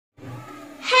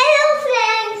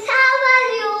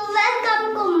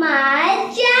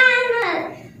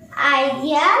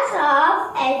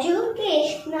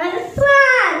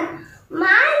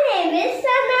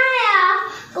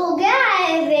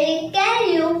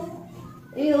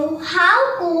you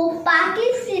how to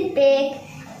participate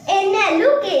in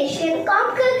Elocution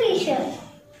Competition.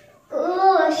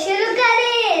 शुरू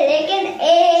करें, लेकिन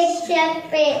एक स्टेप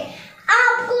पे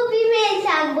आपको भी मेरे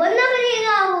साथ बोलना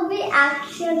पड़ेगा, वो भी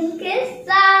एक्शन के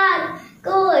साथ।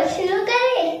 शुरू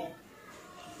करें।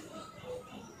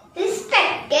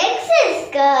 Respected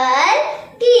sisters,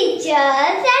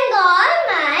 teachers and all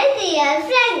my dear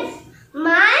friends,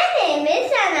 my name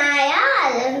is Sanaya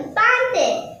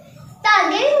Pandey,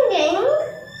 studying in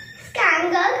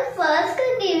Standard First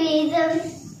Division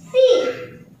C.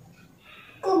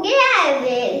 Today I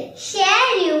will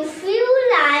share you few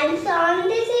lines on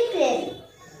discipline.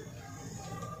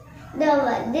 The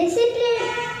word discipline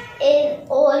is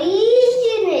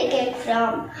originated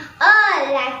from a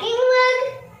Latin word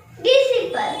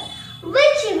disciple,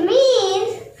 which means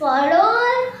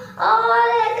follower or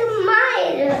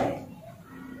admirer.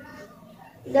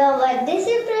 The word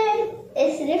discipline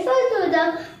is referred to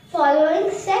the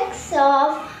following sets of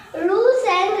rules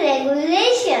and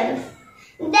regulations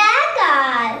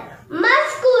that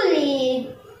must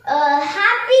lead a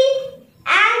happy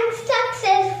and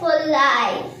successful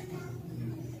life.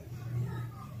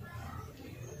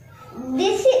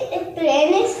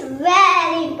 Discipline is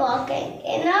very important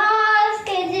in all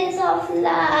stages of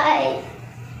life.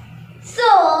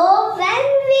 So, when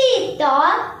we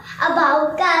talk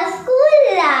about our school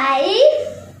life,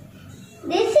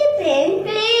 discipline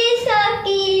plays a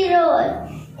key role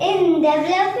in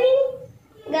developing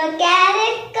the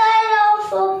character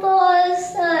of a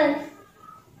person.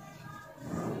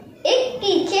 It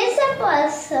teaches a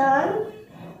person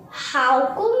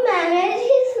how to manage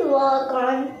his work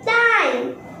on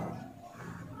time.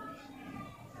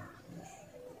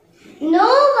 No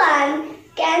one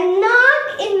cannot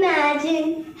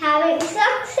imagine having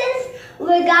success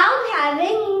without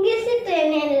having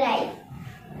discipline in life.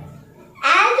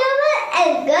 As our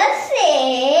elders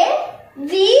say,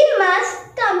 we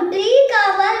must complete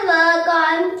our work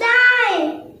on time.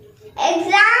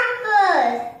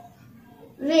 Examples: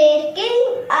 waking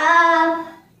up,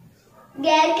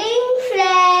 getting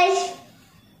fresh,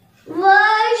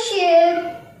 worship,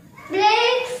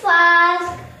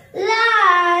 breakfast,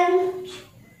 lunch,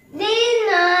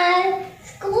 dinner,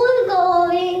 school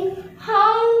going,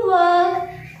 homework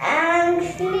and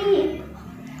sleep.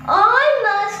 All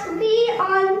must be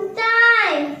on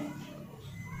time,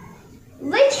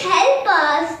 which help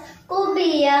us to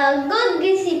be a good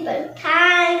disciple.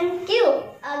 Thank you.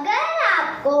 अगर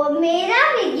आपको मेरा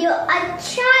video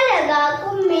अच्छा लगा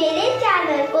तो मेरे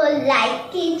channel को like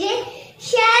कीजिए,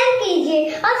 share